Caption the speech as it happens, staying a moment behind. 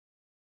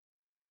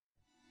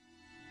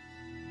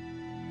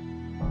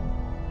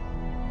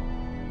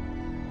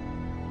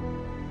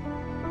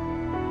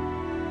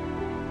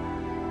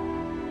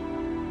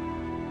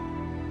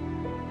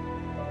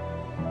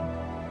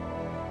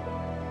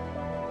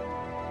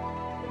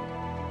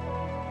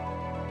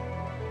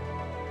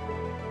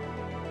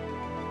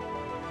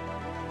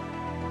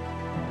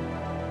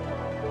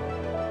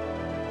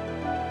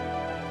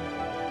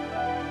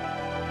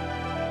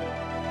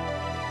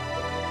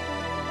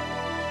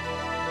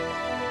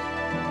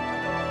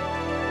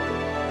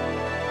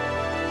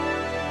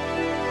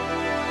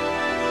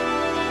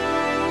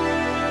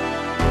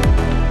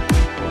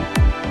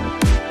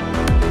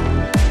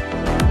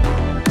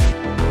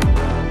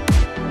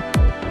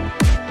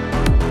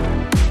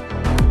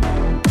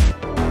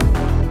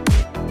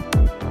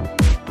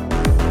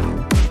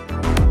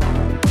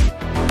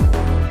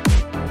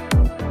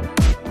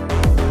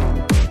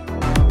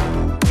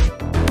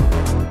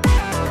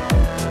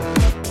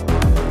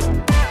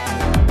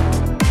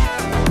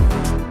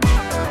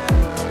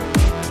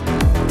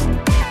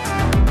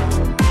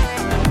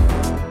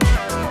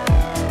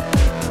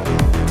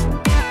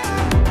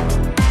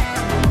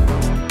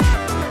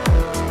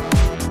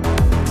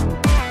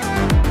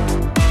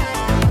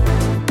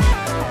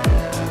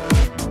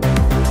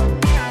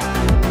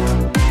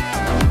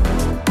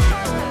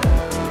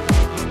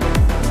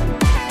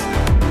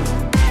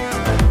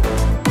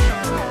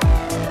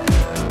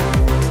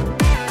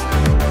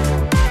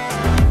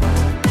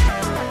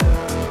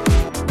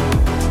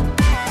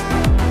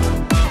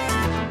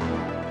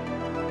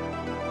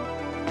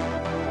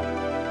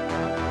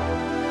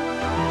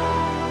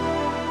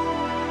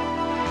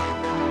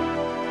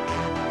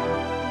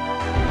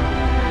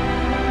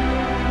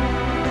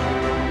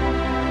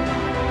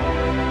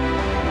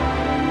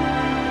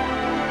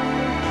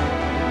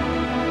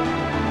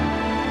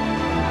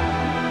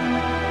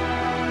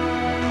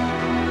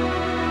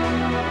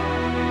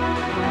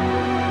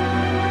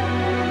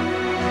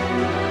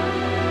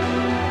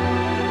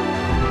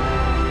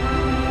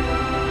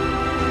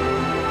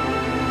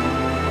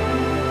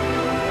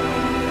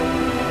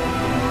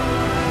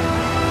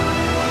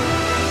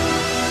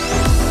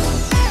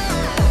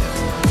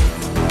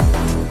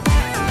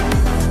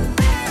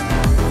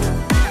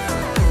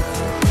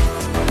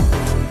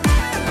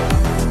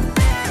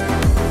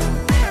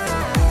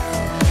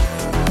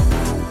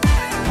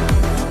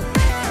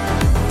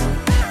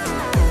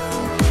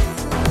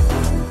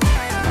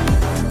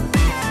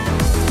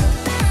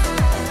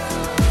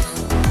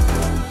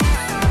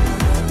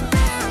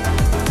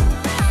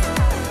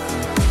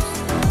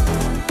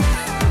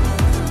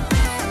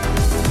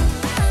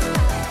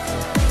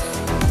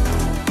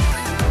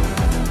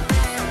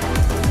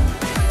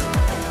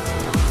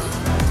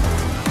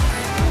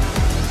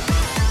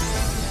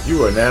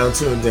are now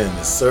tuned in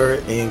to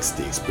Sir Ink's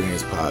The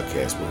Experience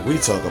Podcast, where we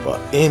talk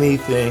about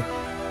anything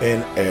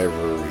and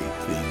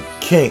everything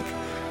kink.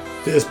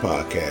 This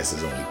podcast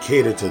is only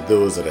catered to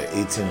those that are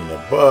 18 and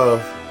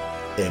above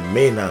and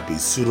may not be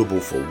suitable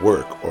for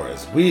work, or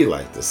as we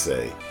like to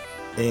say,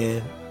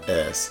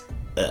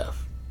 NSF.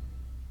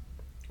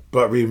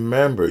 But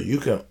remember, you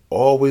can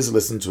always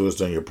listen to us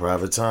during your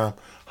private time.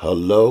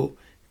 Hello,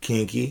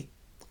 kinky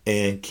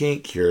and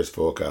kink curious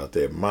folk out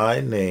there. My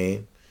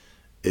name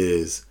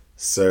is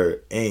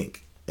Sir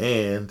Ink,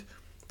 and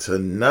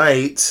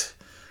tonight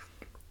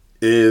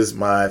is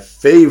my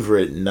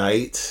favorite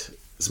night.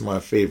 It's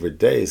my favorite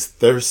day. It's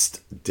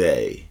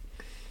Thirstday.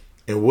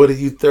 And what are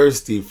you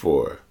thirsty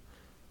for?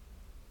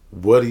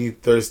 What are you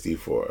thirsty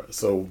for?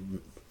 So,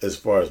 as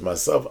far as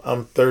myself,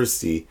 I'm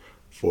thirsty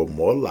for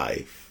more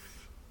life.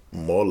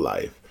 More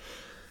life.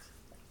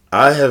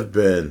 I have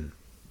been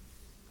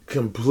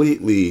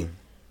completely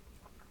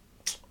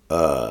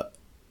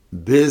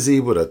busy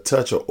with a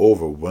touch of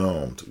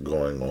overwhelmed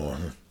going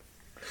on.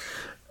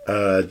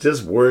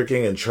 Just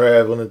working and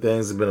traveling and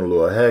things have been a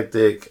little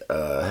hectic.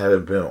 I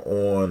haven't been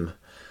on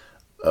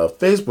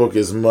Facebook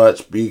as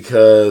much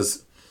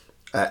because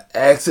I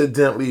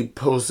accidentally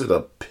posted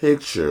a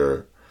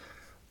picture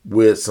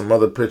with some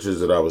other pictures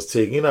that I was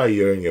taking. You know,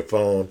 you're in your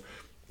phone,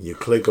 you're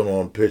clicking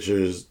on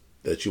pictures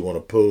that you want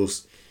to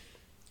post,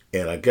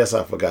 and I guess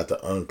I forgot to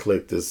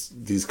unclick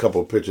these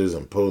couple pictures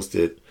and post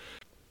it.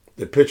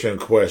 The picture in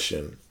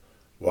question,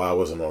 while I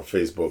wasn't on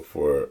Facebook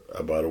for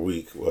about a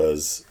week,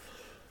 was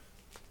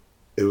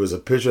a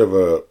picture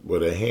of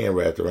with a hand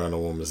wrapped around a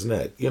woman's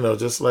neck. You know,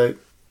 just like,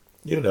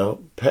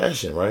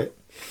 passion, right?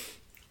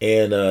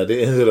 And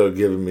they ended up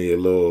giving me a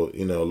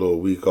little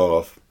week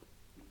off.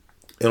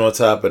 And on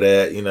top of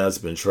that, it's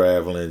been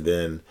traveling,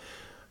 then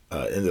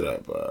ended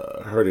up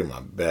hurting my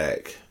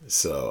back.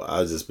 So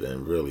I've just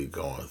been really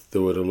going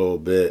through it a little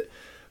bit.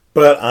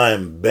 But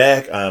I'm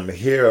back. I'm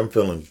here. I'm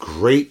feeling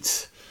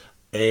great.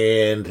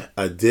 And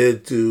I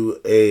did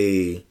do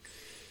a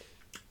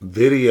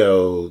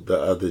video the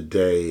other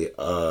day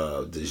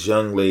of this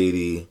young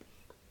lady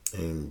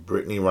named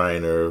Brittany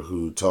Reiner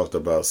who talked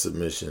about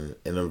submission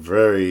in a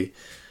very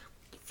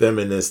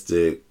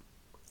feministic,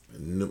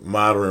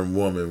 modern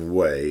woman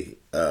way.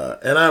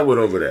 And I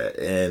went over that.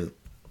 And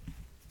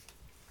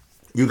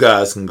you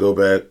guys can go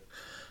back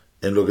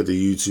and look at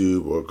the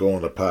YouTube or go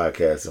on the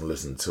podcast and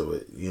listen to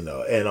it,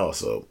 and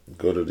also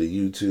go to the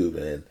YouTube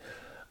and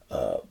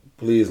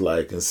please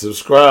like and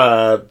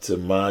subscribe to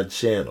my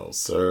channel,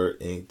 Sir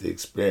Ink The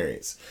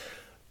Experience.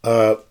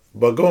 But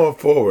going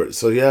forward,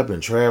 so I've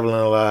been traveling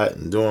a lot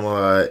and doing a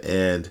lot,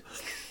 and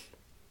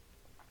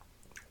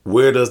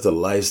where does the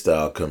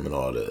lifestyle come in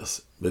all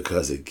this?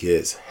 Because it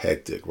gets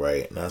hectic,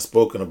 right? And I've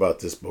spoken about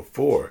this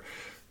before,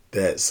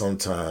 that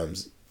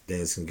sometimes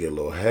things can get a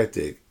little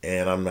hectic,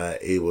 and I'm not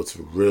able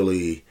to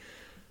really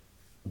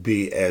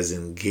be as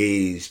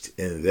engaged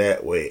in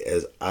that way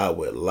as I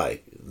would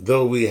like.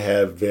 Though we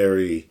have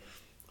very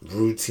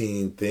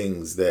routine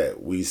things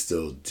that we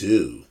still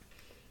do,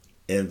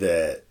 and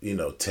that,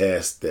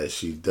 tasks that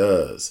she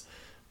does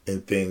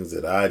and things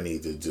that I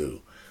need to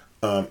do.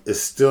 It's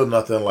still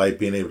nothing like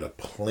being able to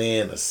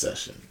plan a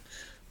session.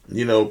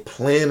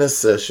 Plan a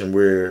session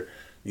where,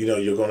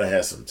 you're going to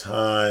have some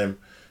time,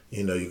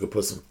 you can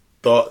put some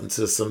thought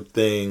into some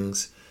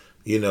things,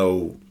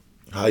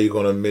 how you're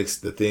going to mix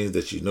the things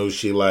that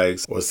she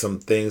likes or some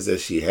things that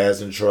she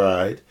hasn't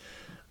tried,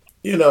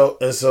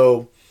 and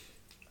so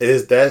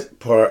is that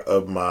part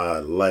of my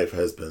life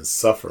has been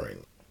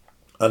suffering.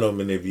 I know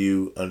many of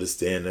you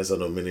understand this. I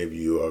know many of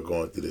you are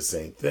going through the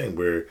same thing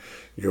where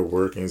you're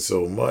working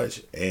so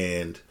much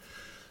and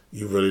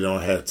you really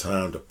don't have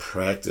time to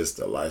practice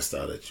the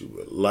lifestyle that you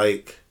would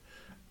like,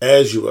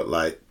 as you would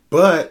like.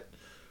 But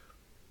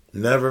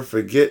never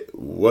forget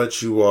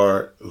what you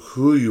are,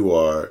 who you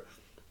are,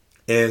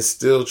 and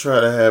still try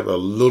to have a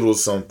little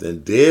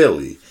something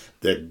daily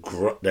that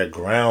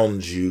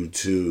grounds you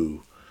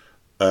to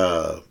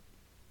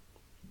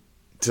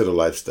the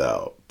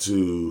lifestyle,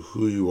 to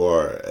who you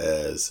are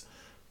as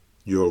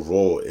your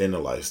role in the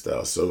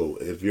lifestyle. So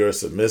if you're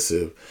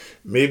submissive,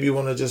 maybe you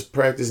want to just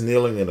practice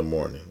kneeling in the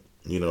morning.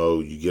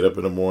 You get up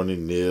in the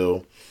morning,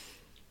 kneel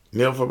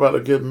for about a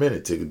good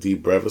minute, take a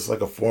deep breath. It's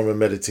like a form of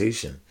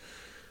meditation.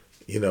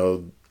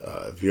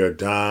 If you're a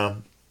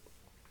dom,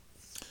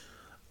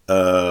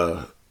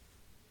 I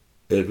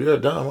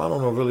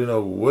don't really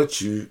know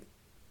what you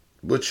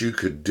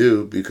could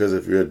do, because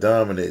if you're a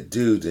dominant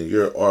dude, then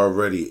you're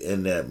already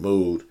in that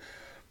mood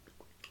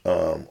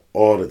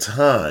all the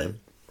time.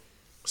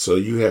 So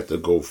you have to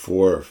go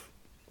forth,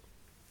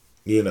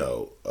 being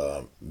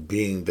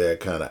that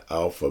kind of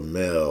alpha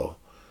male.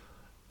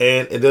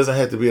 And it doesn't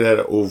have to be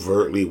that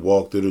overtly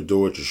walk through the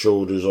door with your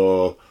shoulders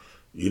all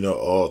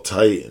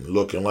tight and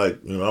looking like,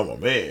 I'm a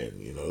man.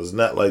 It's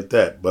not like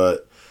that.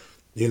 But,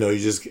 you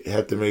just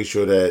have to make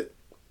sure that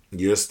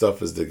your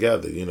stuff is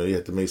together. You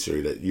have to make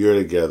sure that you're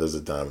together as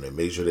a dominant.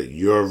 Make sure that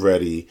you're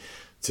ready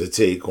to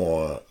take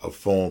on a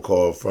phone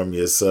call from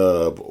your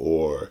sub,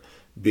 or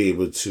be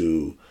able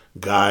to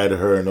guide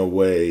her in a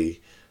way,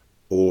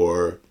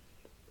 or,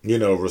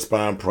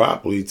 respond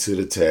properly to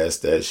the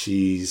task that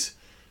she's,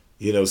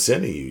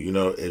 sending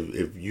you.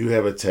 If you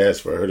have a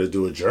task for her to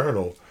do a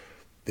journal,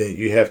 then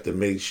you have to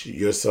make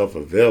yourself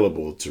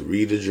available to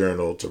read the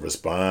journal, to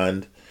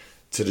respond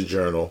to the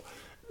journal.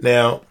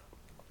 Now,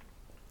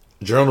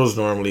 journals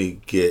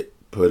normally get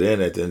put in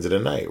at the end of the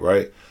night,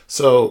 right?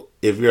 So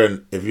if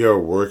you're a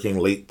working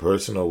late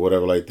person or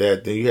whatever like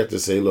that, then you have to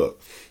say,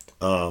 look,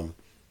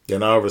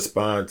 then I'll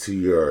respond to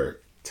your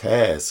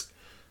task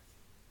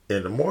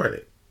in the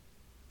morning.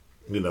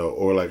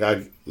 Or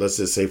let's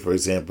just say, for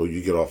example,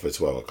 you get off at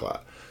 12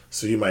 o'clock.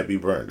 So you might be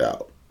burned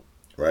out,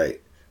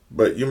 right?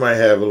 But you might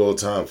have a little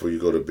time before you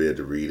go to bed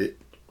to read it.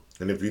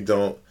 And if you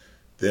don't,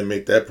 then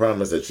make that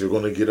promise that you're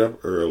going to get up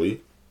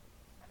early,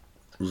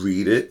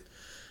 read it,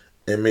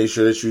 and make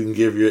sure that you can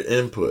give your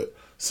input.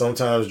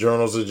 Sometimes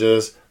journals are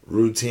just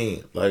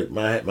routine. Like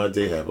my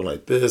day happened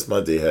like this,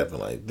 my day happened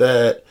like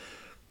that.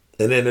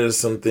 And then there's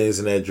some things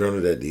in that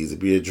journal that needs to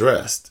be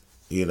addressed.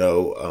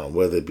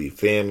 Whether it be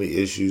family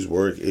issues,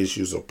 work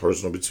issues, or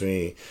personal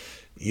between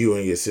you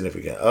and your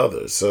significant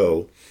other.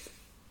 So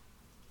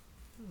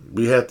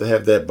we have to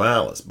have that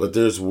balance. But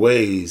there's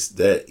ways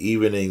that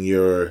even in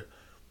your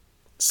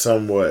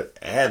somewhat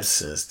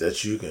absence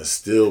that you can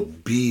still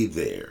be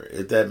there,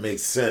 if that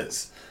makes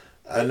sense.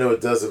 I know it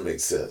doesn't make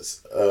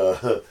sense.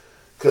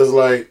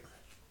 Cause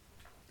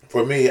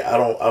for me, I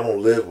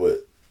don't live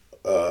with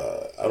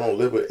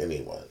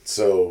anyone.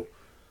 So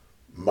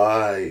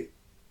my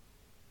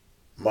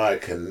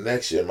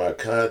connection, my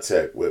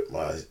contact with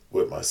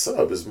my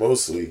sub is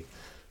mostly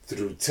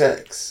through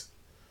text.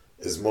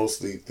 Is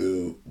mostly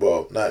through,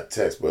 well, not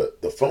text,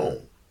 but the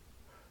phone.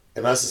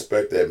 And I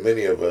suspect that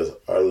many of us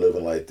are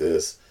living like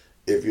this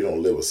if you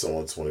don't live with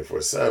someone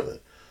 24/7.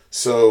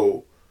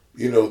 So,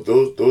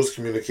 those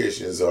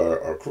communications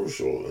are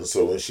crucial. And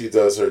so when she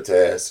does her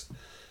tasks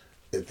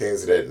and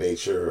things of that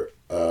nature,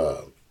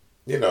 I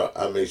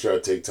make sure I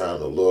take time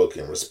to look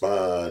and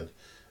respond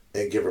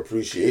and give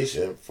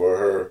appreciation for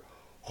her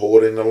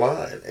holding the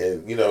line.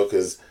 And,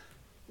 because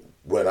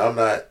when I'm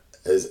not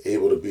as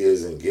able to be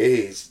as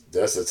engaged,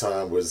 that's a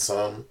time where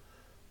some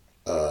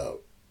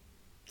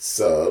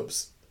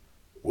subs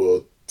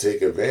will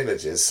take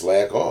advantage and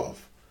slack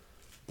off.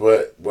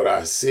 But what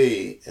I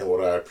see and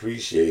what I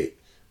appreciate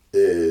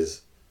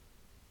is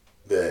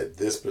that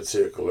this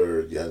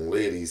particular young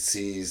lady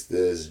sees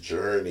this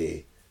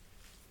journey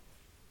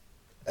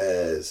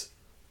as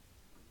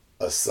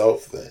a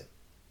self thing.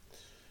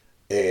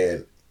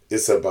 And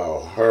it's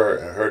about her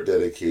and her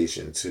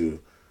dedication to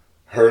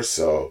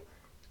herself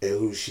and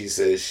who she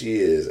says she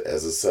is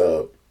as a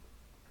sub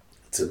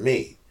to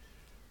me.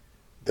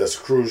 That's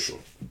crucial.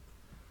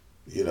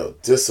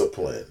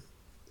 Discipline,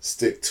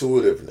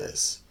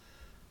 stick-to-itiveness.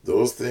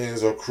 Those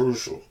things are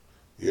crucial.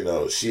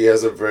 She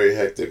has a very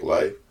hectic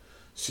life.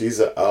 She's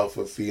an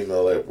alpha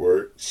female at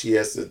work. She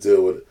has to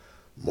deal with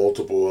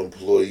multiple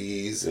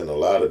employees and a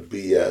lot of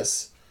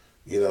BS.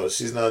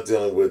 She's not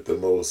dealing with the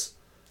most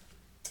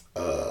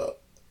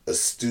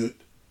astute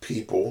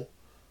people.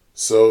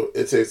 So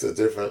it takes a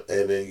different,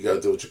 and then you got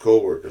to deal with your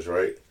coworkers,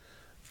 right?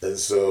 And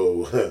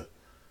so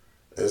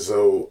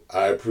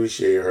I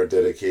appreciate her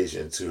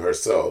dedication to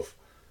herself,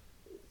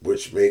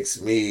 which makes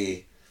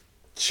me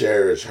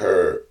cherish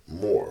her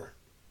more,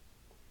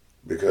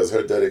 because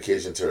her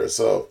dedication to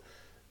herself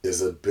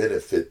is a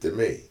benefit to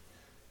me,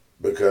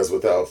 because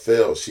without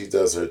fail, she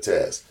does her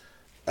task.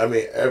 I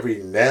mean,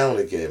 every now and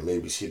again,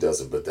 maybe she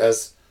doesn't, but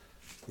that's,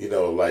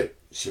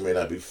 she may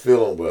not be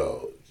feeling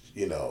well.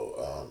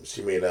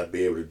 She may not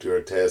be able to do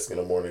her task in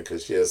the morning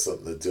because she has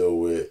something to deal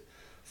with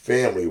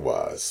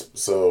family-wise.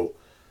 So,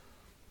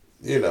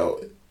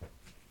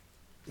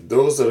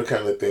 those are the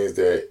kind of things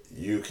that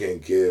you can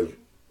give,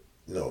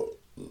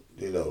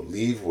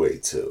 leeway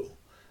to.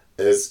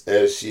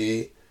 As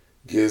she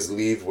gives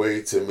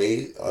leeway to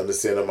me,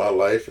 understanding my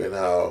life and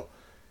how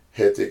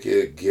hectic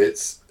it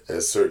gets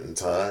at certain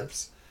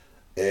times,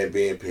 and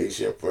being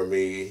patient for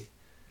me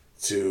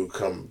to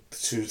come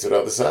to the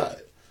other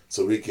side,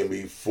 so we can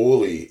be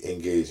fully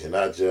engaged and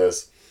not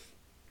just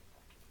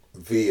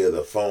via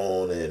the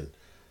phone and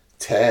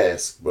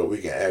task, but we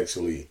can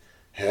actually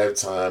have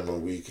time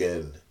when we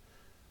can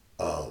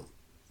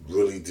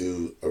really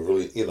do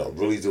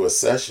a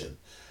session.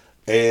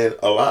 And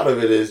a lot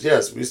of it is,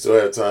 yes, we still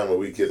have time when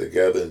we get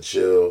together and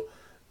chill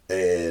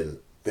and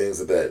things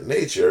of that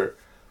nature.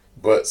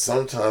 But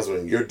sometimes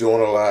when you're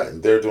doing a lot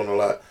and they're doing a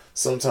lot,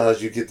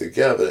 sometimes you get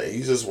together and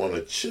you just want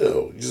to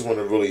chill. You just want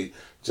to really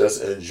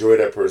just enjoy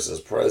that person's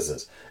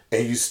presence.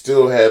 And you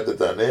still have the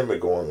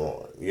dynamic going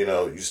on.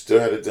 You still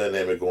have the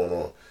dynamic going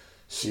on.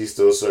 She's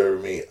still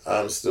serving me.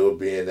 I'm still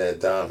being that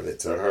dominant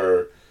to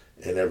her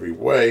in every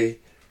way.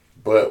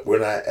 But we're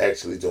not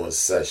actually doing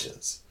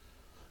sessions.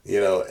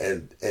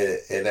 And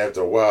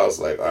after a while, it's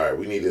like, all right,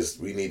 we need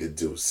to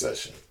do a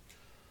session.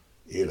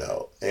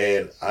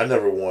 And I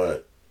never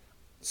want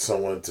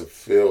someone to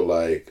feel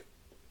like,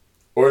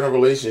 or in a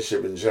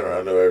relationship in general,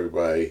 I know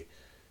everybody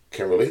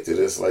can relate to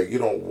this, like you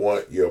don't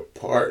want your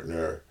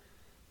partner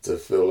to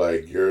feel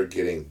like you're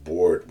getting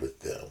bored with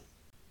them.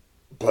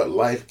 But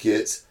life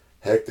gets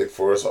hectic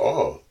for us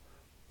all,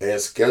 and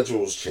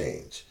schedules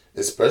change,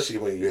 especially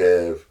when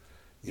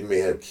you may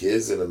have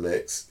kids in the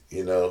mix,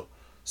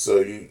 so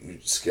you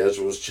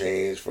schedules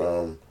change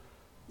from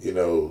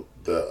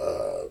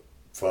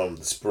from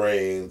the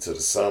spring to the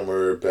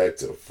summer back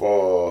to the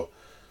fall,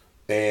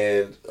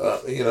 and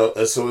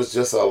and so it's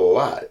just a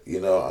lot.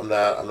 I'm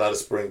not a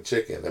spring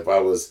chicken. If I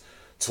was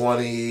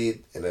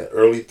 20 in the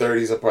early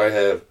 30s, I probably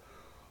have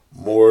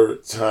more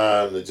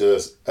time to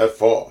just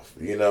f off.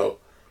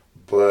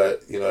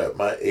 But at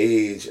my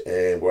age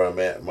and where I'm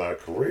at in my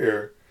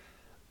career,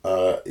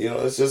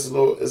 it's just a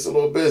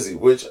little busy,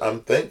 which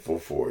I'm thankful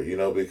for.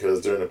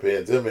 Because during the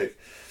pandemic,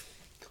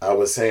 I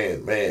was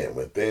saying, man,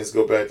 when things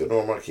go back to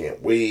normal, I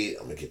can't wait.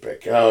 I'm gonna get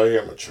back out here.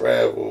 I'm gonna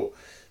travel,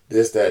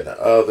 this, that, and the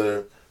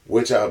other,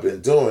 which I've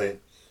been doing.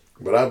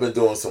 But I've been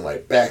doing some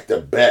like back to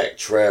back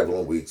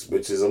traveling weeks,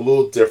 which is a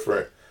little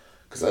different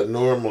because I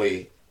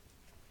normally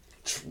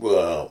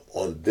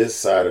on this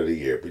side of the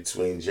year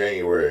between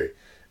January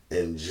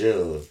and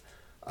June,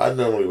 I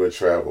normally would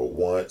travel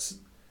once,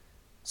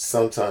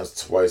 sometimes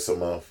twice a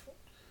month.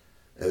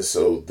 And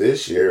so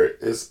this year,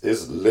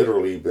 it's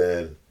literally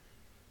been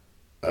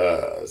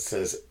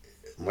since,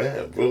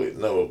 man, really,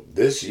 no,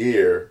 this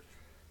year,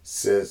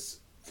 since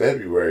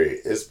February,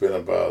 it's been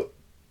about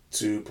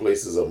two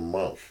places a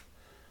month,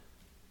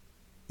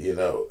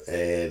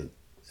 and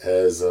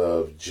as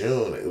of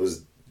June, it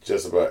was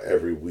just about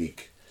every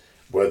week.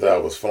 Whether I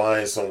was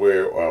flying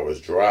somewhere or I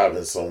was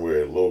driving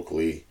somewhere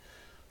locally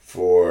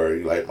for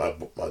like my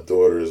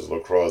daughter's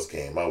lacrosse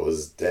game. I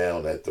was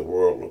down at the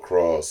World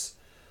Lacrosse,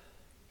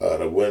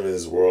 the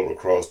Women's World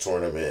Lacrosse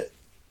Tournament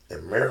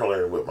in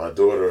Maryland with my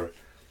daughter,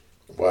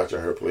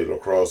 watching her play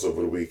lacrosse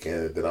over the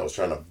weekend. Then I was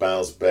trying to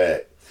bounce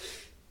back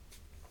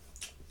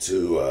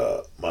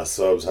to my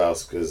sub's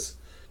house because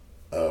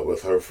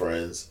with her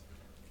friends,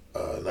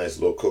 a nice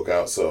little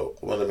cookout. So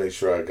I wanted to make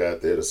sure I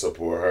got there to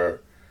support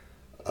her,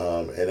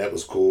 and that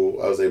was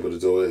cool. I was able to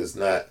do it.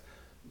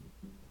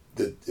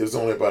 It was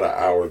only about an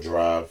hour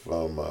drive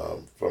from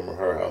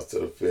her house to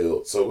the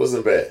field, so it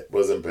wasn't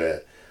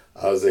bad.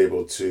 I was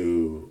able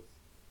to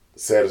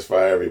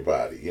satisfy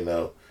everybody, and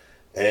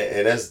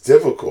that's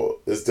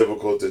difficult. It's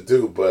difficult to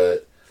do,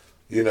 but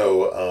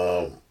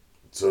to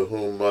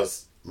whom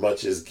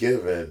much is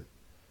given,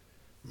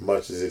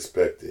 much is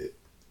expected.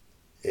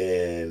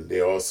 And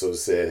they also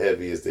said,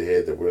 "Heavy is the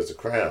head that wears the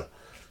crown."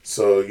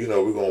 So we're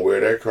gonna wear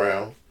that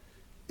crown.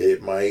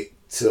 It might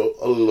tilt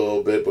a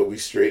little bit, but we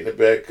straighten it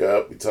back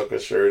up. We tuck our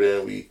shirt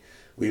in.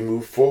 We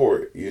move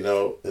forward,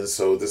 And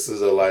so this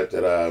is a life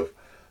that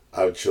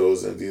I've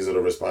chosen. These are the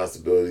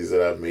responsibilities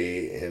that I've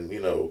made, and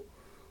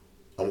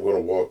I'm going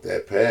to walk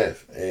that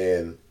path.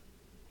 And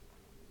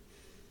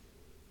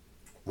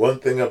one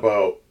thing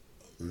about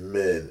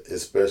men,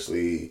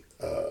 especially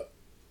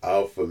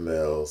alpha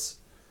males,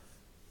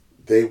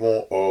 we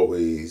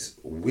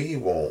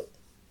won't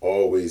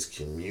always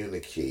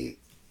communicate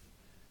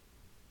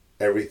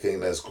everything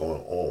that's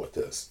going on with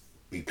us,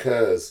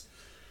 because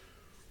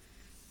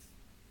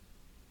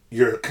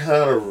you're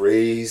kind of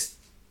raised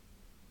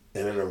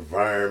in an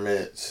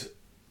environment.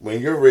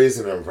 When you're raised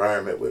in an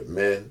environment with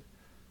men,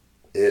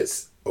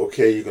 it's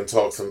okay, you can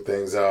talk some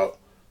things out,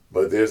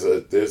 but there's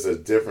a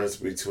difference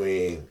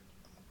between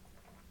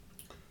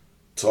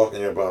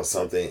talking about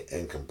something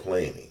and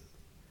complaining.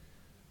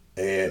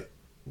 And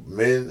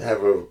men have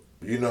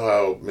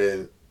how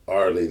men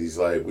are, ladies,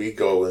 like we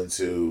go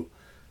into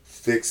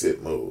fix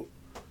it mode.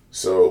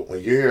 So when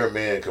you hear a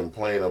man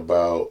complain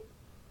about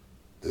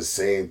the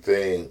same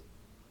thing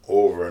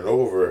over and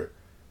over,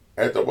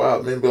 after a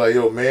while, men be like,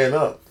 "Yo, man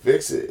up,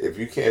 fix it. If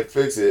you can't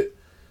fix it,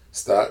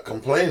 stop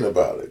complaining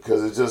about it,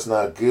 because it's just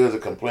not good to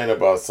complain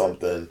about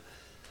something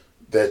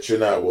that you're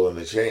not willing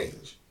to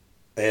change."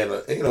 And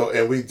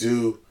and we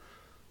do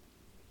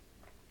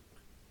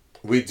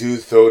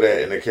throw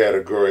that in the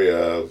category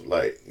of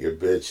like you're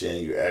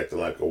bitching, you acting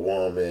like a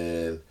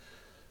woman,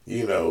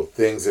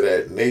 things of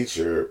that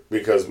nature,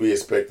 because we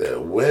expect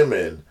that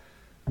women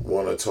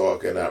want to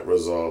talk and not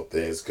resolve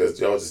things because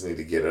y'all just need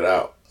to get it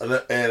out. And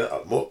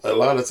a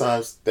lot of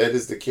times that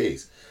is the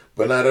case,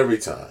 but not every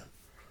time.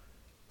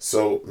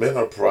 So men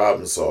are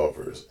problem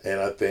solvers.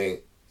 And I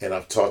think, and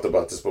I've talked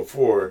about this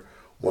before,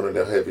 one of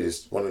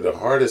the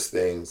hardest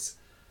things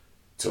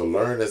to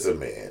learn as a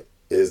man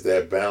is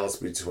that balance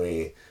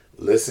between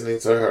listening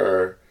to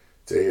her,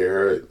 to hear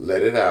her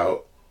let it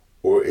out,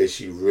 or is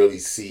she really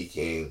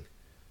seeking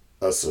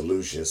a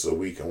solution so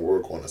we can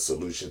work on a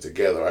solution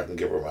together. I can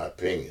give her my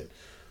opinion.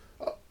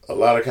 A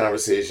lot of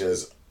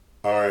conversations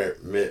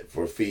aren't meant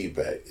for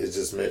feedback. It's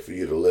just meant for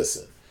you to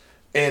listen.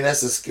 And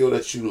that's a skill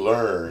that you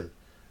learn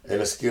and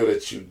a skill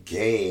that you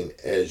gain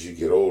as you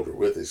get older.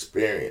 With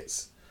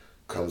experience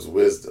comes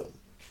wisdom.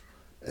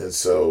 And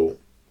so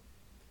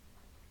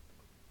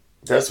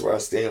that's where I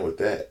stand with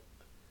that.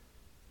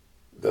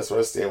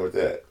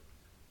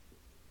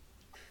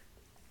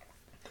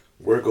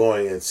 We're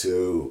going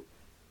into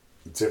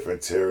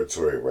different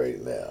territory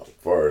right now as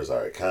far as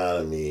our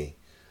economy,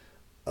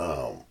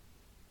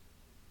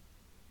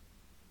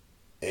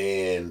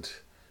 and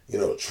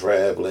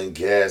traveling,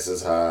 gas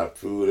is high,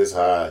 food is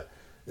high.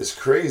 It's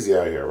crazy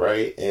out here,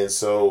 right? And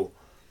so,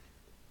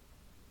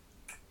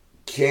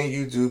 can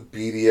you do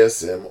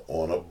BDSM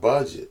on a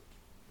budget?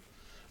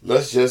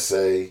 Let's just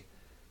say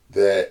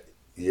that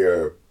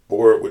you're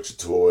bored with your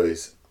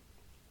toys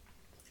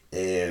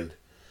and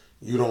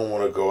you don't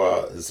want to go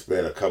out and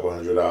spend a couple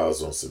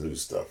 $100 on some new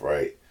stuff,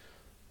 right?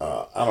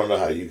 I don't know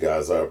how you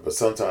guys are, but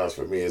sometimes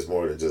for me it's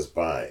more than just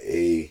buying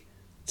a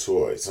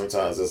toy.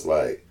 Sometimes it's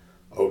like,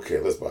 okay,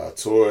 let's buy a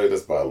toy,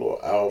 let's buy a little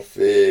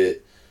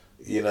outfit,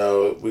 we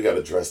got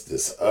to dress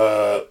this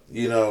up.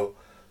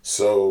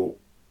 So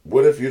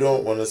what if you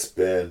don't want to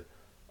spend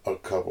a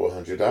couple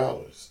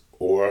 $100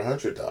 or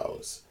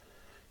 $100?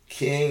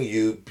 Can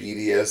you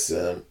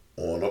BDSM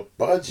on a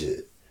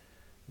budget?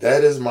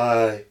 That is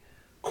my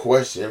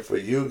question for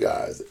you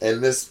guys.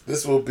 And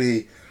this will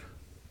be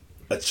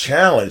a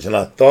challenge. And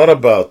I thought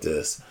about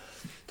this.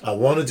 I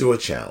want to do a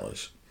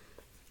challenge.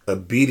 A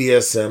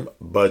BDSM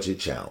budget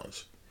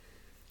challenge.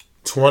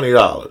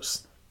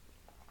 $20.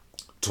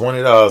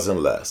 $20 and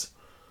less.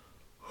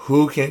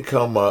 Who can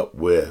come up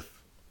with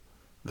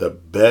the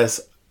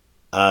best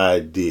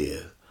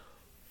idea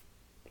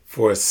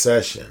for a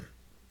session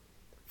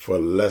for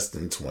less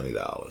than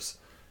 $20?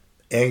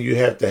 And you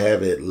have to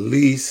have at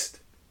least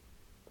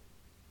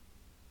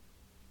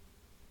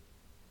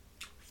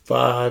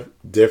 5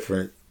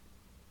 different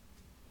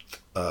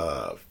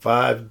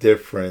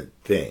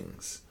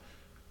things.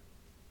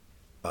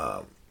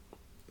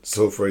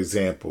 So for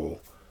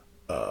example,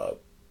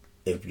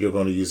 if you're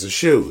going to use a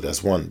shoe,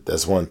 that's one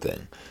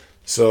thing.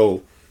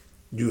 So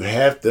you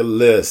have to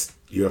list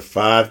your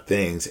 5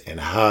 things and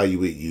how you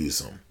would use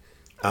them.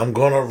 I'm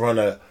going to run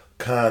a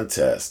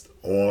contest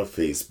on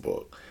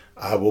Facebook.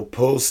 I will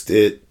post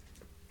it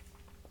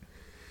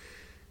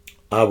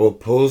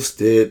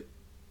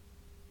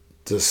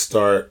to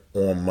start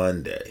on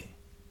Monday.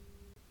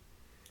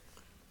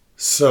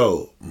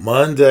 So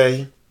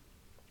Monday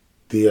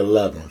the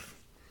 11th,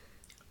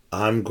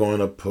 I'm going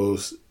to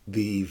post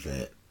the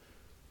event.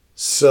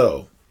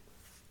 So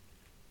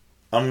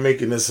I'm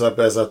making this up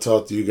as I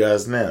talk to you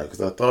guys now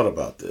because I thought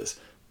about this.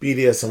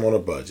 BDSM on a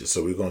budget.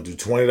 So we're going to do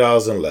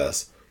 $20 and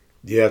less.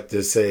 You have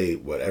to say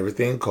what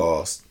everything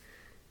costs.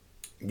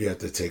 You have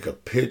to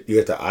you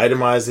have to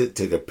itemize it,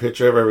 take a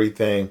picture of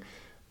everything,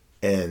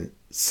 and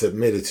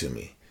submit it to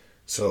me.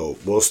 So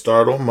we'll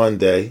start on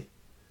Monday,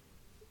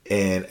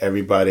 and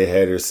everybody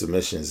had their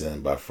submissions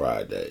in by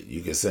Friday.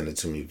 You can send it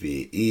to me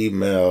via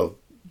email,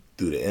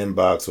 through the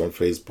inbox on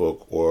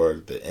Facebook, or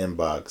the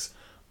inbox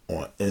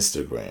on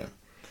Instagram.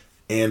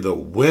 And the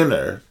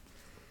winner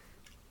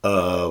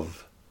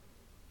of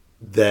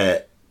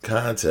that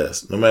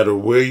contest, no matter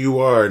where you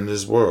are in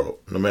this world,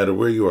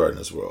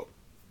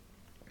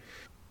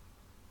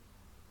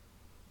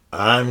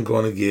 I'm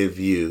going to give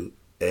you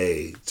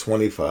a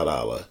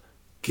 $25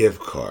 gift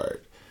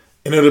card.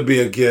 And it'll be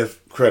a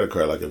gift credit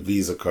card, like a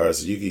Visa card,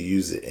 so you can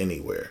use it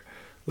anywhere.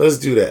 Let's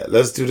do that.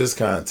 Let's do this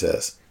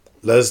contest.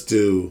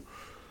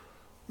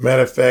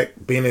 Matter of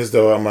fact, being as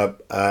though I'm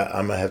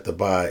gonna have to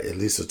buy at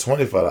least a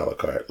 $25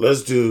 card.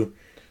 Let's do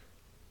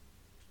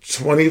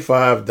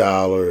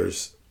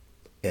 $25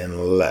 and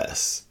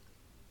less.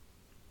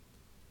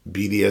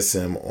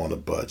 BDSM on a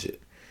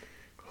budget.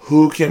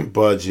 Who can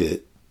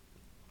budget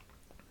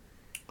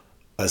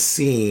a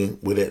scene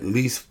with at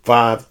least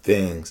 5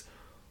 things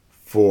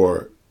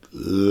for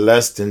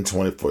less than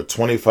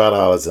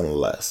 $25 and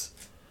less?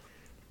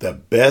 The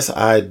best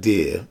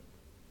idea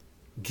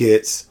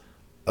gets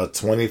a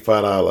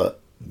 $25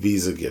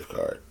 Visa gift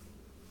card.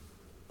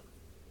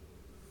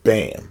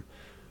 Bam.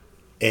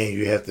 And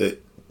you have to,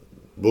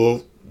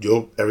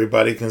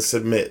 everybody can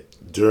submit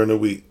during the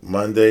week,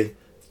 Monday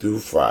through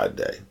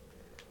Friday,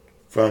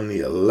 from the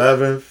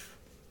 11th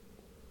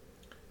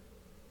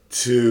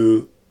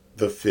to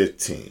the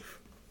 15th.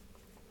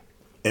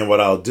 And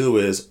what I'll do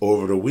is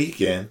over the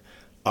weekend,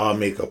 I'll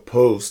make a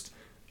post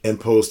and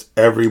post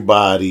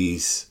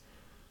everybody's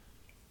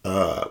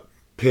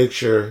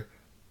picture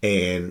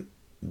and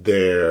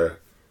their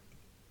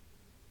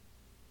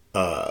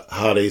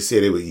how they say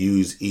they would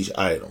use each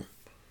item.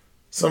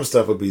 Some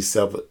stuff would be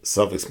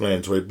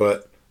self-explanatory,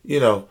 but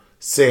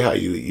say how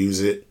you would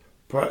use it.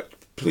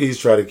 Please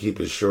try to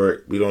keep it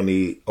short. We don't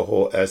need a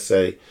whole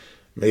essay.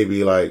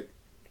 Maybe like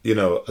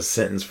a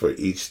sentence for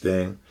each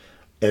thing,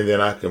 and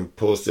then I can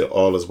post it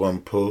all as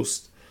one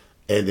post,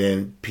 and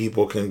then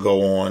people can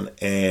go on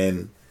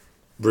and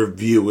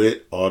review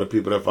it. All the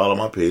people that follow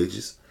my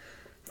pages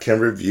can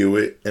review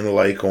it and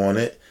like on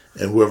it,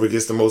 and whoever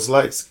gets the most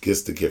likes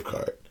gets the gift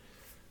card.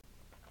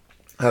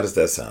 How does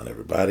that sound,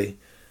 everybody?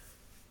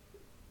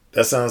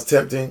 That sounds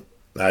tempting.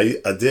 Now,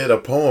 I did a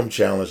poem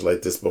challenge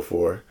like this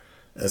before,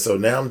 and so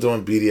now I'm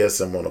doing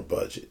BDSM on a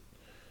budget.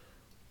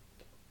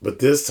 But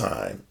this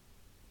time,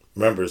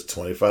 remember, it's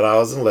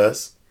 $25 and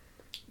less.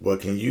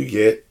 What can you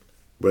get?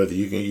 Whether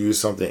you can use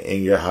something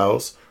in your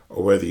house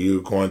or whether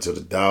you're going to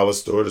the dollar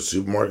store, the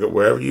supermarket,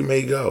 wherever you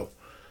may go.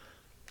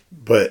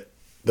 But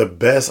the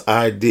best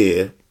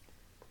idea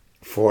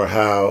for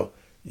how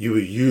you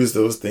would use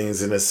those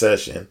things in a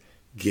session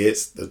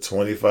gets the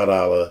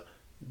 $25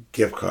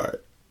 gift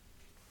card.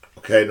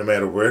 Okay, no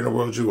matter where in the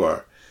world you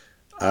are,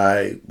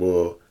 I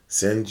will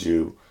send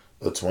you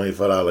a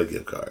 $25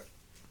 gift card.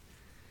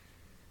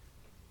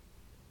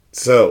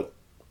 So,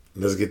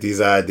 let's get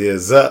these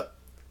ideas up.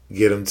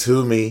 Get them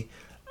to me.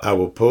 I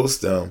will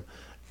post them.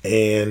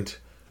 And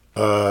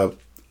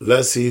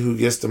let's see who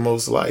gets the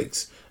most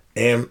likes.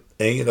 And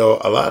you know,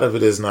 a lot of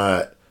it is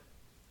not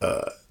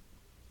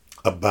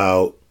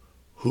about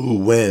who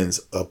wins,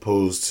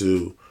 opposed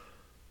to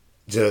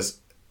just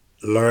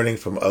learning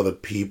from other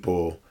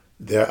people,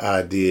 their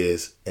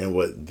ideas, and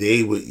what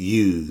they would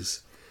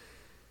use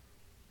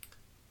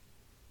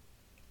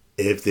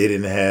if they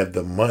didn't have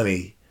the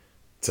money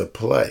to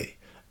play.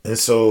 And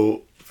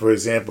so, for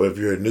example, if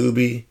you're a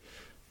newbie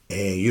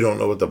and you don't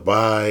know what to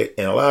buy,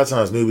 and a lot of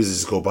times newbies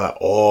just go buy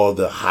all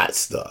the hot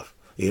stuff,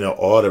 you know,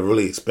 all the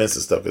really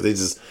expensive stuff, because they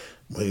just,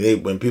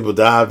 when people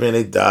dive in,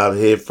 they dive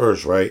head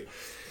first, right?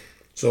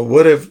 So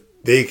what if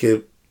they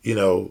could, you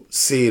know,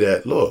 see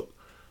that, look,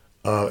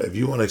 if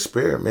you want to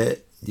experiment,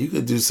 you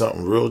could do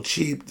something real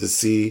cheap to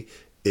see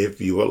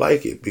if you will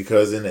like it.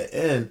 Because in the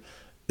end,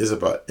 it's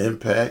about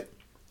impact,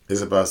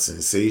 it's about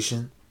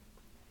sensation,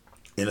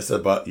 and it's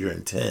about your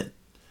intent.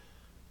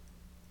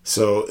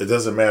 So it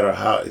doesn't matter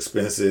how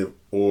expensive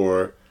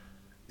or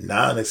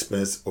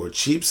non-expensive or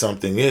cheap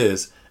something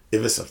is.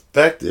 If it's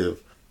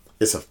effective,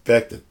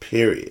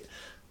 period.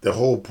 The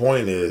whole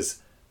point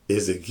is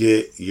to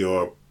get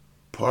your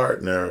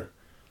partner,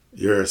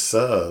 your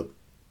sub,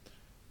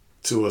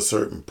 to a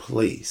certain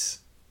place.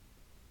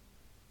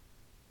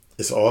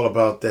 It's all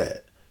about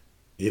that.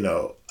 You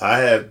know,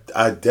 I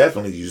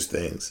definitely use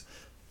things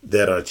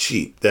that are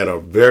cheap, that are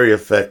very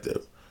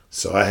effective.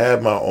 So I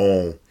have my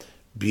own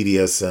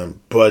BDSM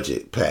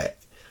budget pack.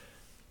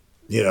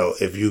 You know,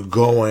 if you're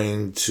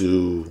going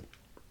to,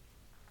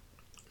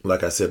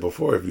 like I said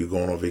before, if you're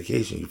going on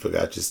vacation, you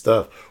forgot your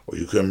stuff, or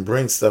you couldn't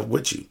bring stuff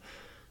with you,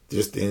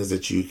 there's things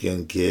that you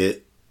can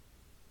get,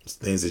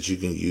 things that you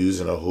can use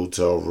in a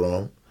hotel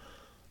room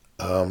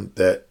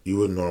that you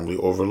would normally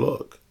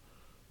overlook.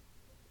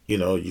 You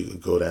know, you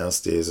could go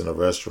downstairs in a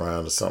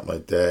restaurant or something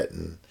like that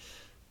and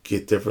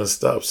get different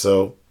stuff.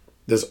 So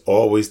there's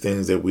always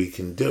things that we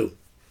can do.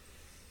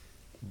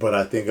 But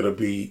I think it'll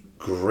be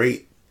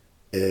great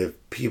if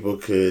people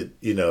could,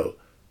 you know,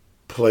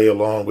 play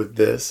along with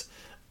this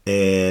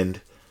and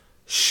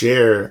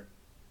share,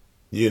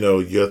 you know,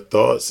 your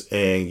thoughts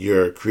and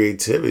your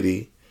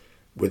creativity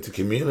with the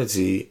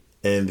community.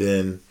 And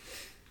then,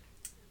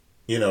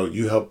 you know,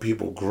 you help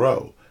people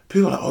grow.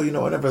 People are like, oh, you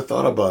know, I never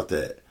thought about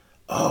that.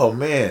 Oh,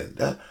 man,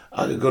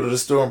 I could go to the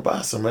store and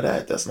buy some of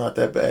that. That's not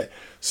that bad.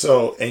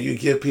 So, and you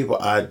give people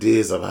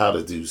ideas of how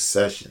to do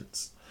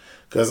sessions.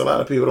 Because a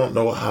lot of people don't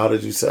know how to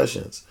do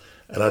sessions.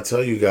 And I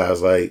tell you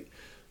guys, like,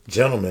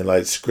 gentlemen,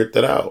 like, script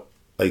it out.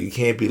 Like, you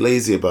can't be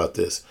lazy about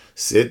this.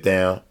 Sit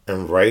down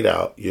and write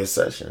out your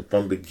session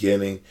from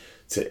beginning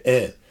to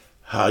end.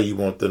 How you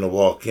want them to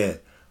walk in.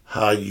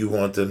 How you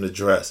want them to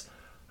dress.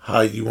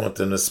 How you want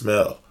them to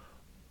smell.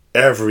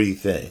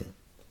 Everything.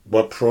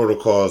 What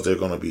protocols they're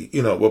going to be.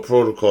 You know, what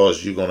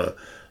protocols you're going to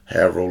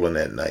have rolling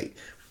that night.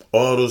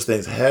 All those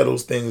things. Have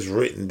those things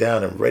written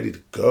down and ready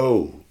to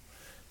go.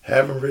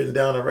 Have them written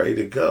down and ready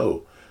to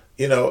go.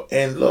 You know,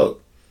 and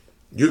look,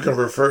 you can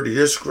refer to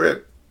your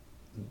script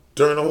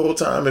during the whole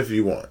time if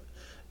you want.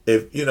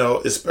 If, you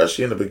know,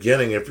 especially in the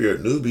beginning, if you're a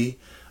newbie,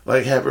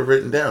 like, have it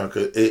written down.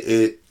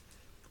 Because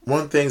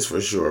one thing's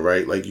for sure,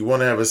 right? Like, you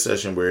want to have a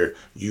session where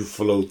you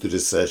flow through the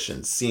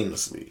session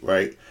seamlessly,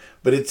 right?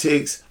 But it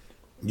takes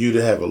you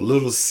to have a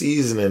little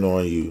seasoning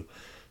on you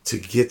to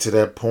get to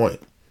that point.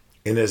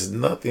 And there's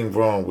nothing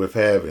wrong with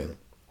having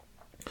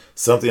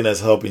something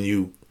that's helping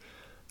you,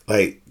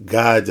 like,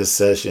 guide the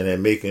session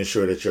and making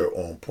sure that you're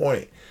on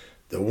point.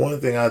 The one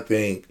thing I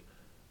think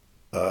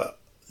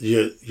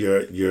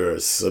your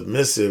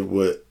submissive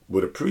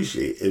would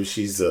appreciate, if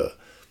she's a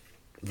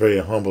very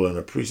humble and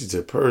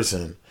appreciative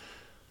person,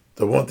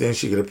 the one thing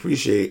she could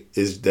appreciate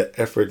is the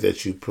effort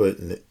that you put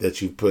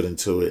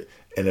into it,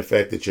 and the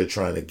fact that you're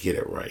trying to get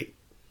it right.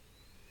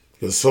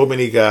 Because so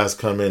many guys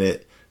come in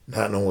it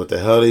not knowing what the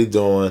hell they're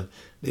doing.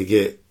 They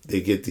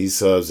get these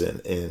subs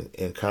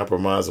in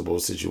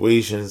compromisable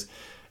situations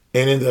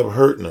and end up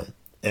hurting them.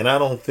 And I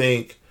don't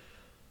think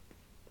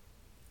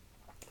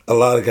a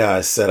lot of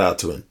guys set out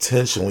to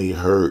intentionally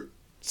hurt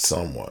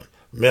someone,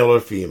 male or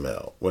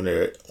female, when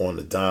they're on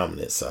the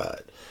dominant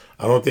side.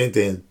 I don't think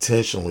they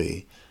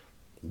intentionally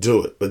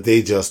do it, but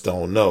they just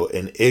don't know.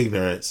 And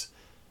ignorance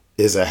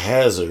is a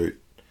hazard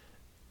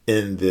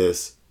in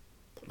this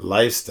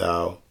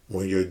lifestyle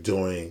when you're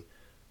doing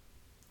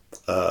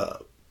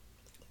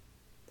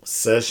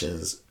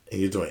sessions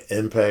and you're doing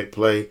impact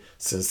play,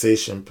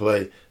 sensation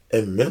play,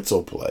 and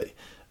mental play.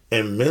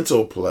 And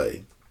mental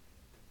play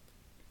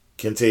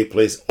can take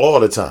place all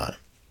the time,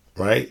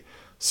 right?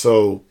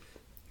 So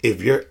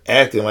if you're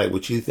acting like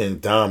what you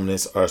think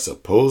dominants are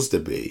supposed to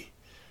be,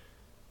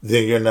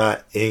 then you're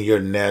not in your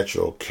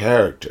natural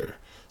character.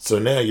 So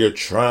now you're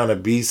trying to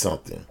be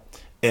something.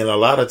 And a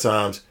lot of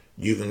times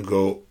you can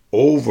go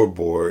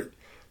overboard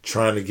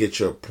trying to get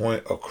your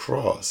point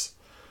across.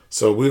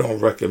 So we don't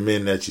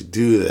recommend that you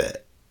do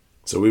that.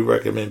 So we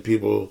recommend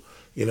people,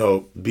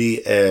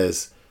 be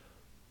as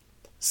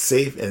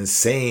safe and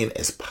sane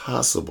as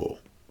possible.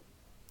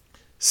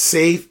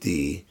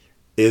 Safety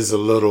is a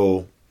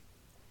little,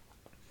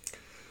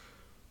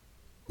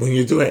 when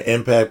you're doing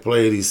impact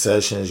play, these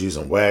sessions,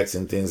 using wax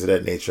and things of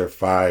that nature,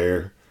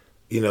 fire,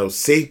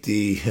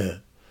 safety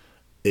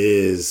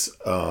is,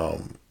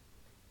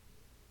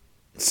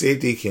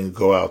 safety can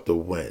go out the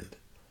wind.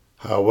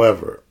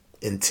 However,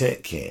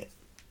 intent can't.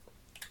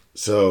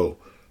 So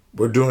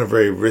we're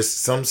doing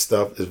some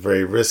stuff is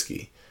very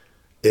risky.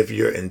 If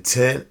your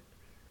intent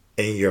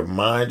and your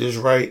mind is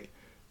right,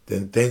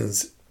 then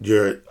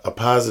a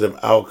positive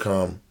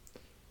outcome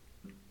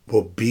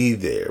will be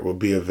there, will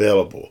be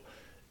available.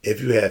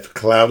 If you have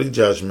cloudy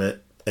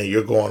judgment and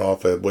you're going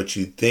off of what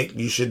you think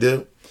you should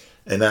do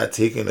and not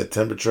taking the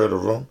temperature of the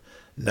room,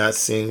 not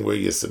seeing where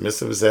your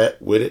submissive is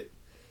at with it,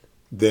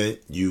 then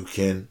you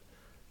can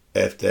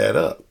F that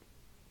up.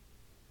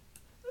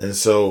 And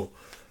so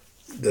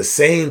the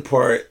sane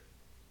part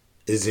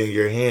is in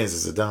your hands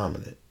as a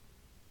dominant.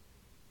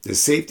 The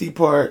safety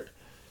part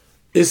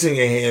is in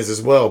your hands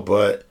as well,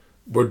 but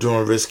we're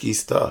doing risky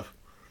stuff.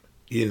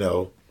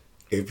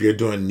 If you're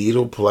doing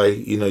needle play,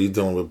 you're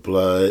dealing with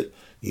blood.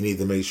 You need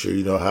to make sure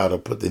you know how to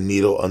put the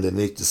needle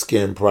underneath the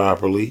skin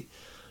properly.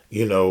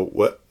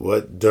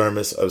 What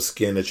dermis of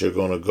skin that you're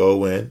going to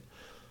go in.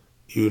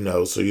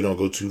 So you don't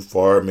go too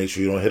far. Make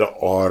sure you don't hit an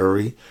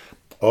artery.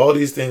 All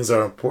these things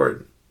are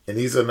important. And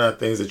these are not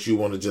things that you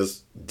want to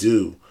just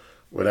do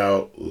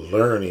without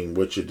learning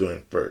what you're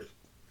doing first.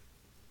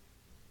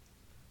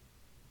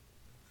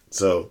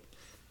 So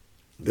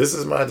this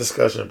is my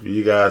discussion for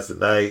you guys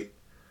tonight.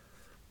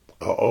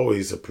 I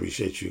always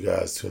appreciate you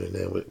guys tuning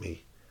in with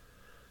me.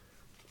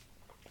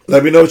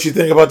 Let me know what you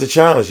think about the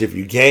challenge. If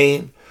you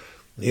game,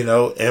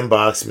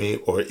 inbox me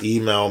or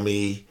email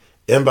me.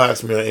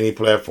 Inbox me on any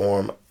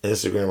platform,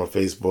 Instagram or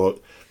Facebook.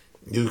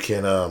 You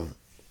can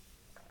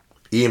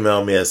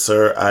email me at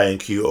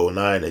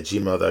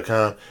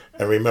sirinq09@gmail.com.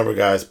 And remember,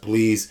 guys,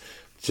 please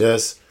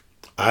just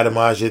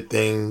itemize your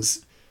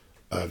things.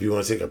 If you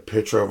want to take a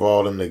picture of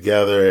all of them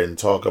together and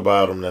talk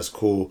about them, that's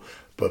cool.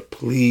 But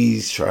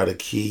please try to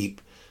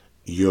keep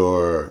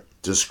your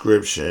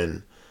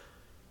description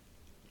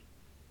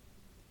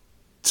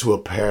to a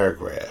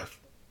paragraph.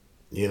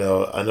 I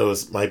know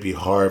it might be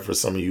hard for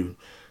some of you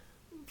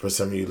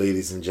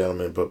ladies and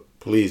gentlemen, but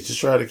please just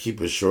try to keep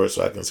it short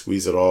so I can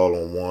squeeze it all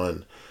on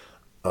one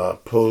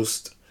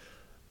post,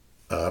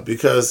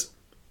 because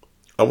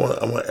I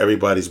want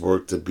everybody's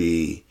work to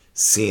be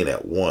seen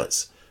at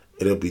once.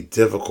 It'll be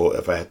difficult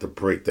if I have to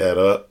break that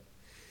up,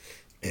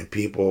 and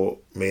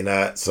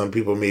some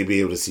people may be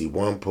able to see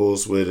one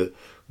post with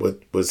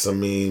some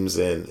memes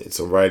and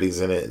some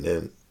writings in it, and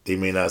then they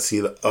may not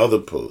see the other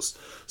posts.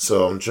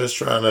 So I'm just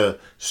trying to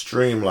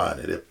streamline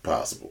it if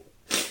possible.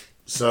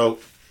 So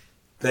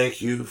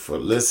thank you for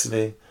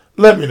listening.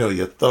 Let me know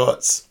your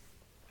thoughts.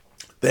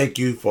 Thank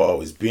you for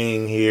always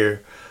being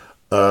here.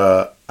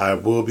 I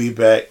will be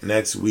back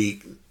next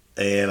week,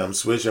 and I'm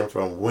switching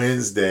from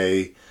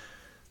Wednesday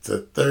to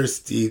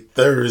Thursday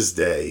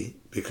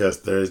because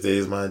Thursday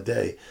is my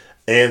day.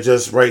 And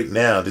just right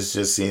now, this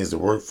just seems to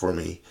work for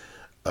me,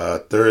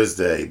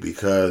 Thursday,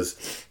 because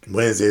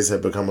Wednesdays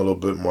have become a little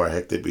bit more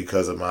hectic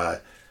because of my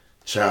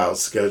child's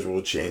schedule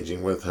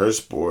changing with her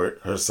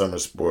summer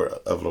sport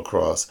of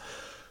lacrosse.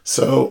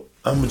 So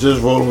I'm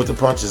just rolling with the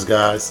punches,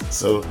 guys.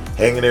 So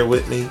hang in there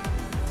with me.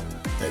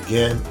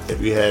 Again, if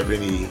you have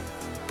any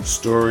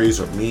stories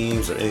or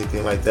memes or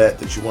anything like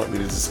that you want me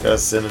to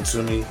discuss, send them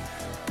to me.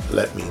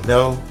 Let me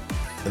know.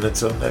 And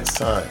until next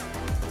time,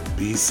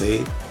 be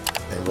safe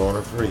and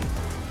Rona free.